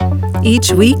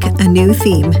Each week, a new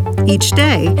theme. Each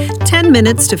day, 10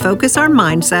 minutes to focus our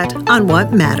mindset on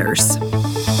what matters.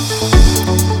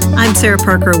 I'm Sarah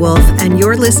Parker Wolf, and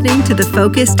you're listening to the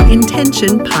Focused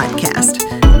Intention podcast.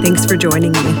 Thanks for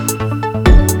joining me.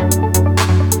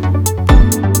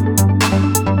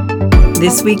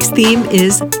 This week's theme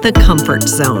is the comfort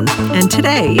zone, and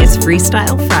today is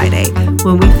Freestyle Friday,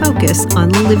 when we focus on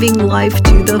living life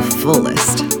to the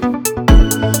fullest.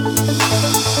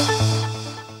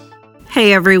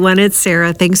 Hey everyone, it's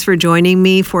Sarah. Thanks for joining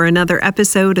me for another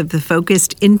episode of the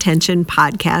Focused Intention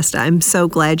podcast. I'm so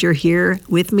glad you're here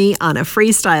with me on a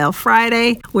Freestyle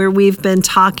Friday, where we've been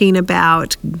talking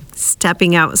about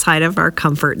stepping outside of our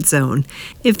comfort zone.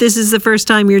 If this is the first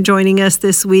time you're joining us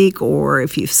this week, or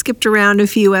if you've skipped around a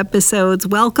few episodes,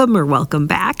 welcome or welcome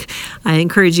back. I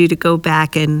encourage you to go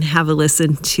back and have a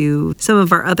listen to some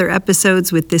of our other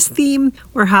episodes with this theme,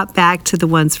 or hop back to the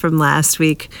ones from last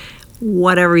week.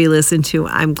 Whatever you listen to,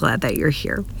 I'm glad that you're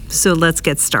here. So let's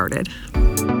get started.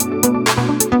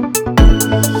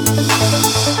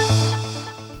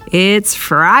 It's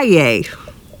Friday.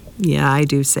 Yeah, I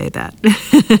do say that.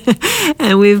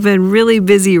 And we've been really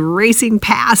busy racing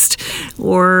past,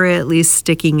 or at least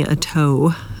sticking a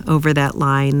toe over that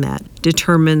line that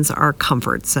determines our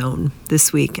comfort zone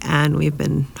this week. And we've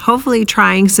been hopefully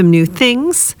trying some new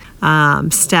things,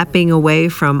 stepping away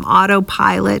from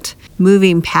autopilot,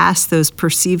 moving past those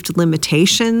perceived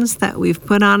limitations that we've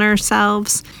put on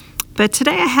ourselves. But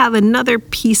today I have another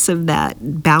piece of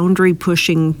that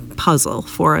boundary-pushing puzzle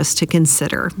for us to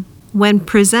consider. When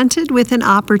presented with an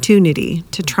opportunity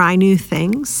to try new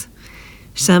things,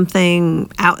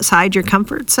 something outside your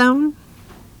comfort zone,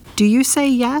 do you say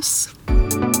yes?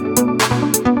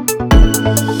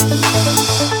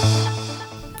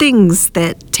 Things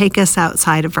that take us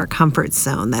outside of our comfort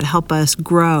zone, that help us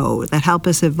grow, that help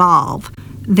us evolve,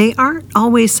 they aren't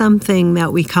always something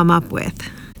that we come up with,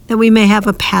 that we may have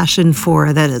a passion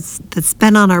for, that's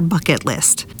been on our bucket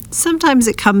list. Sometimes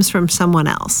it comes from someone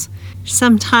else.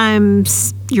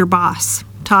 Sometimes your boss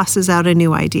tosses out a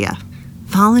new idea.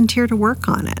 Volunteer to work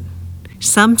on it.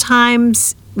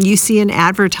 Sometimes you see an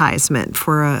advertisement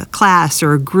for a class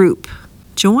or a group.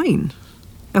 Join.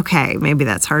 Okay, maybe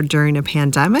that's hard during a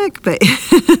pandemic, but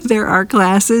there are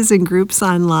classes and groups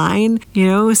online.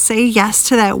 Say yes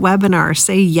to that webinar.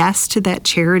 Say yes to that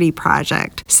charity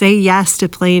project. Say yes to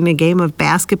playing a game of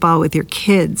basketball with your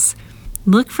kids.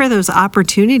 Look for those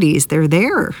opportunities. They're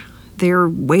there. They're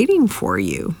waiting for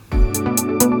you.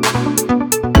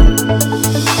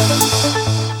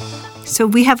 So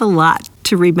we have a lot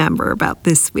to remember about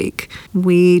this week.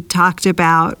 We talked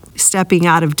about stepping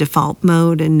out of default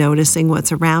mode and noticing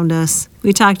what's around us.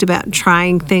 We talked about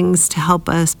trying things to help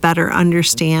us better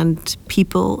understand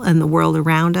people and the world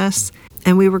around us.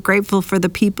 And we were grateful for the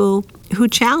people who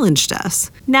challenged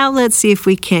us. Now let's see if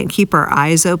we can't keep our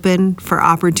eyes open for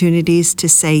opportunities to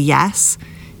say yes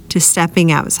to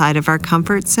stepping outside of our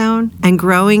comfort zone and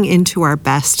growing into our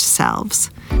best selves.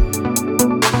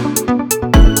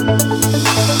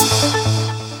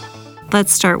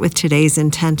 Let's start with today's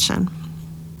intention.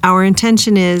 Our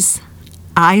intention is,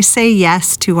 I say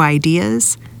yes to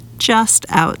ideas just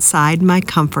outside my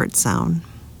comfort zone.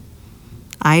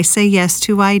 I say yes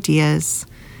to ideas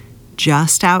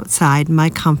just outside my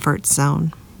comfort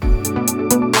zone.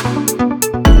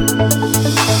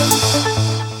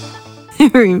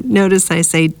 Notice I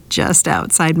say just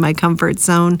outside my comfort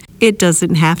zone. It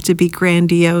doesn't have to be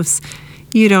grandiose.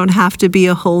 You don't have to be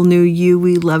a whole new you.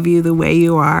 We love you the way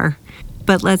you are.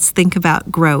 But let's think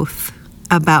about growth,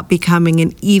 about becoming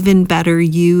an even better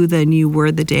you than you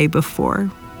were the day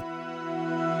before.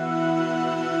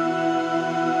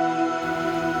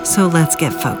 So let's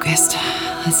get focused.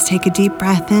 Let's take a deep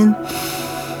breath in.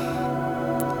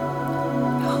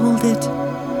 Hold it.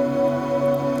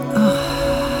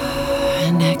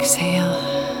 And exhale.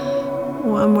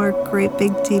 One more great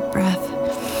big deep breath.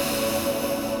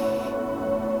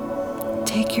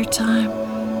 Take your time.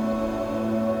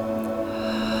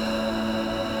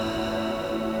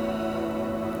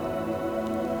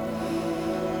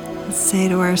 Let's say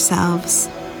to ourselves,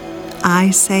 I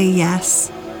say yes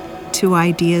to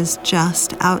ideas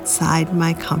just outside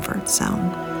my comfort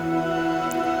zone.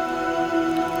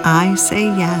 I say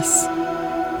yes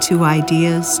to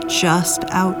ideas just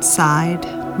outside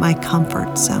my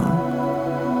comfort zone.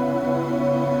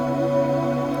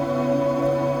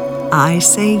 I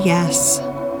say yes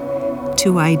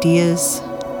to ideas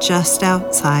just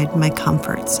outside my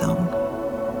comfort zone.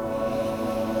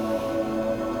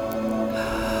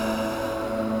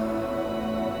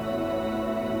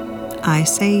 I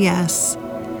say yes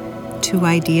to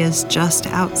ideas just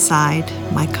outside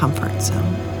my comfort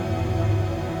zone.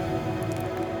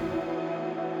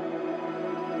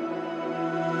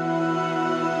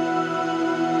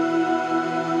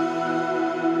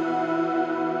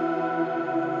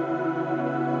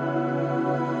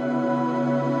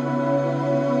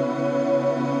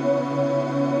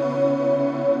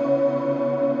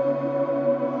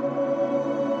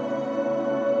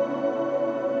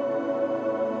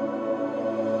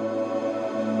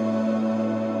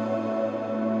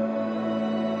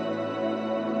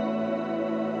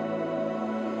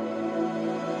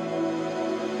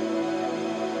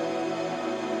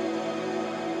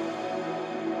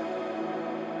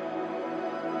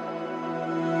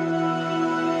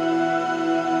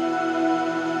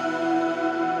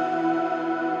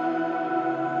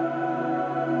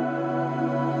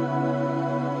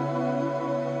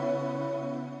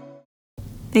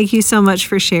 Thank you so much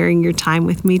for sharing your time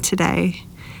with me today.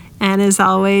 And as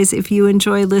always, if you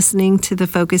enjoy listening to the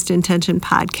Focused Intention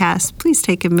podcast, please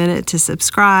take a minute to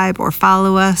subscribe or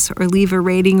follow us or leave a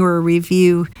rating or a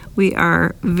review. We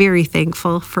are very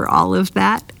thankful for all of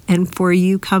that and for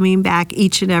you coming back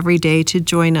each and every day to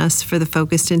join us for the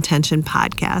Focused Intention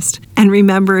podcast. And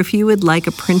remember, if you would like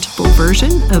a printable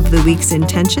version of the week's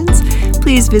intentions,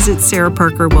 please visit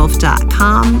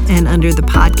sarahparkerwolf.com, and under the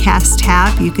podcast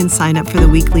tab, you can sign up for the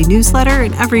weekly newsletter,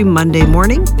 and every Monday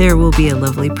morning, there will be a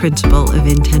lovely printable of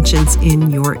intentions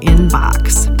in your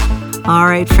inbox. All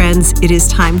right, friends, it is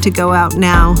time to go out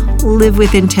now, live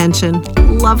with intention,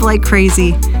 love like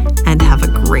crazy, and have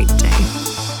a great day.